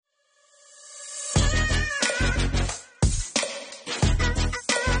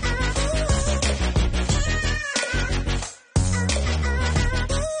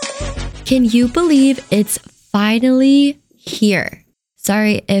Can you believe it's finally here?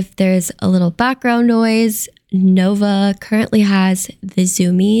 Sorry if there's a little background noise. Nova currently has the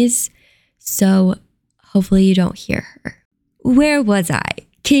zoomies, so hopefully you don't hear her. Where was I?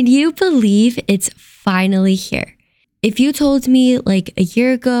 Can you believe it's finally here? If you told me like a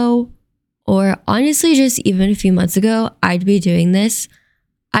year ago, or honestly just even a few months ago, I'd be doing this,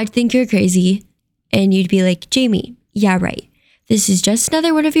 I'd think you're crazy and you'd be like, Jayme, yeah, right. This is just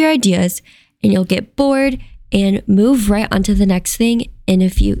another one of your ideas and you'll get bored and move right onto the next thing in a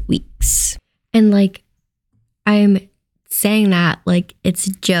few weeks. And like, I'm saying that like it's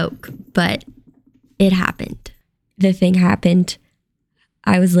a joke, but it happened. The thing happened.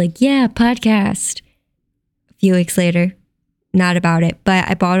 I was like, yeah, podcast. A few weeks later, not about it, but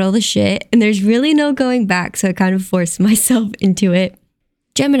I bought all the shit and there's really no going back. So I kind of forced myself into it.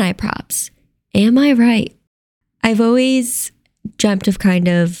 Gemini props. Am I right? I've always dreamt of kind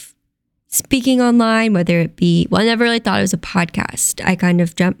of speaking online, whether it be, well, I never really thought it was a podcast. I kind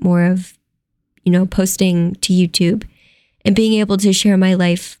of dreamt more of, posting to YouTube and being able to share my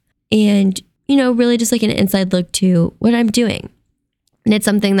life and, really just like an inside look to what I'm doing. And it's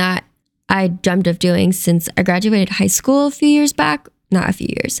something that I dreamt of doing since I graduated high school a few years back. Not a few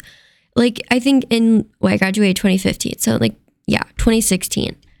years. Like, I think I graduated 2015. So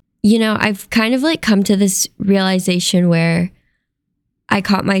 2016. I've kind of like come to this realization where I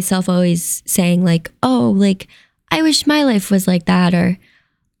caught myself always saying like, oh, like, I wish my life was like that, or,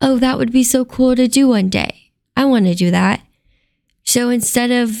 oh, that would be so cool to do one day. I want to do that. So instead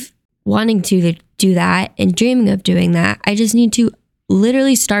of wanting to do that and dreaming of doing that, I just need to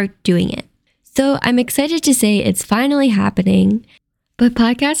literally start doing it. So I'm excited to say it's finally happening. But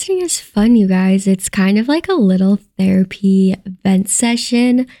podcasting is fun, you guys. It's kind of like a little therapy vent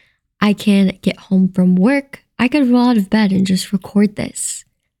session. I can get home from work. I could roll out of bed and just record this.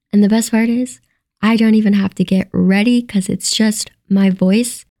 And the best part is, I don't even have to get ready because it's just my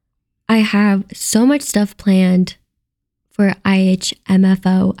voice. I have so much stuff planned for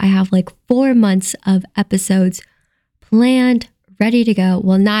IHMFO. I have like 4 months of episodes planned, ready to go.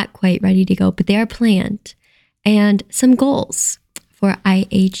 Well, not quite ready to go, but they are planned. And some goals for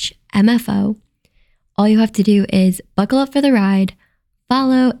IHMFO. All you have to do is buckle up for the ride,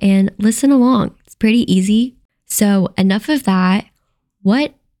 follow, and listen along. It's pretty easy. So enough of that.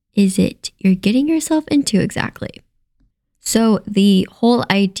 What is it you're getting yourself into exactly? So the whole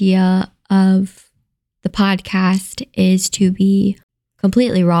idea of the podcast is to be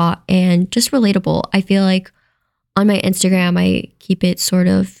completely raw and just relatable. I feel like on my Instagram, I keep it sort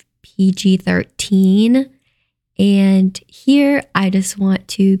of PG-13. And here, I just want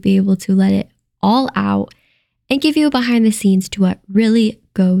to be able to let it all out and give you a behind the scenes to what really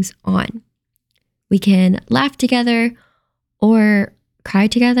goes on. We can laugh together or cry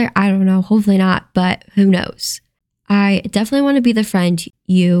together. I don't know. Hopefully not, but who knows? I definitely want to be the friend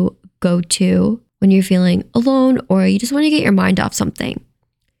you go to when you're feeling alone or you just want to get your mind off something.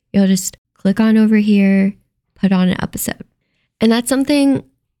 You'll just click on over here, put on an episode. And that's something,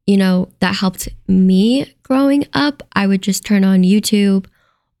 that helped me growing up. I would just turn on YouTube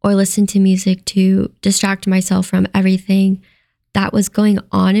or listen to music to distract myself from everything that was going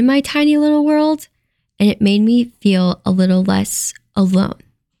on in my tiny little world. And it made me feel a little less alone.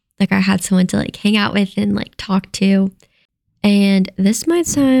 Like I had someone to like hang out with and like talk to. And this might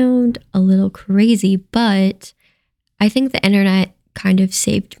sound a little crazy, but I think the internet kind of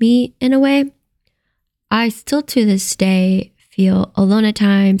saved me in a way. I still to this day feel alone at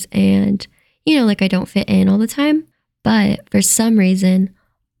times and, like I don't fit in all the time. But for some reason,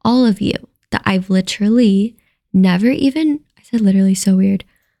 all of you that I've literally never even, I said literally so weird.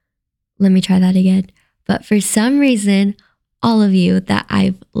 Let me try that again. But for some reason, all of you that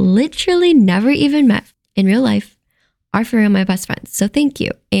I've literally never even met in real life are for real my best friends. So thank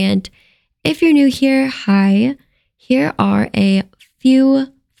you. And if you're new here, hi. Here are a few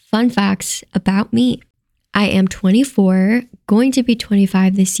fun facts about me. I am 24, going to be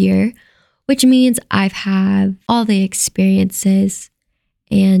 25 this year, which means I've had all the experiences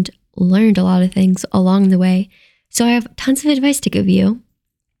and learned a lot of things along the way. So I have tons of advice to give you.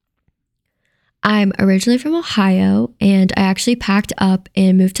 I'm originally from Ohio, and I actually packed up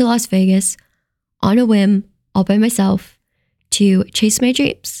and moved to Las Vegas on a whim, all by myself, to chase my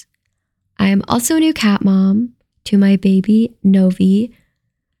dreams. I am also a new cat mom to my baby, Novi.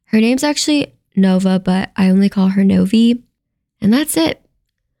 Her name's actually Nova, but I only call her Novi. And that's it.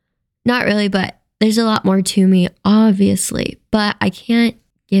 Not really, but there's a lot more to me, obviously, but I can't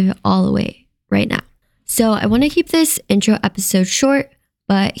give it all away right now. So I want to keep this intro episode short,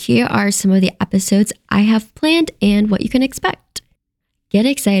 but here are some of the episodes I have planned and what you can expect. get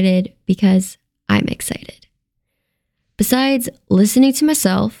excited because I'm excited. Besides listening to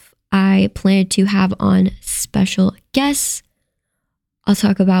myself, I plan to have on special guests. I'll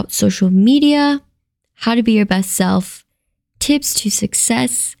talk about social media, how to be your best self, tips to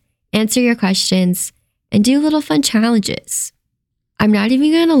success, answer your questions, and do little fun challenges. I'm not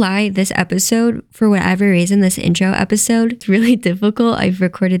even going to lie, this episode, for whatever reason, this intro episode, it's really difficult. I've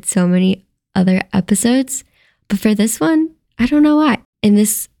recorded so many other episodes, but for this one, I don't know why. In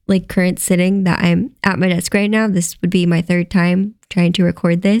this current sitting that I'm at my desk right now, this would be my third time trying to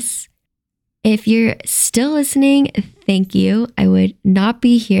record this. If you're still listening, thank you. I would not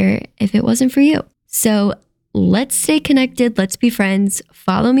be here if it wasn't for you. So let's stay connected. Let's be friends.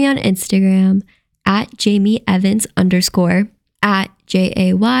 Follow me on Instagram at Jayme Evans _ at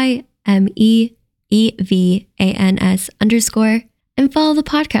JaymeEvans_ and follow the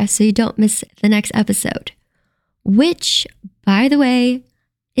podcast so you don't miss the next episode, which, by the way,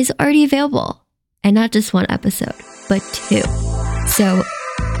 is already available, and not just one episode, but 2. So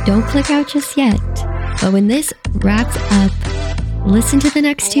don't click out just yet. But when this wraps up, listen to the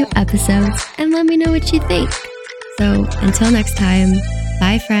next 2 episodes and let me know what you think. So until next time,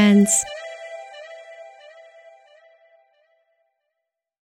 bye friends.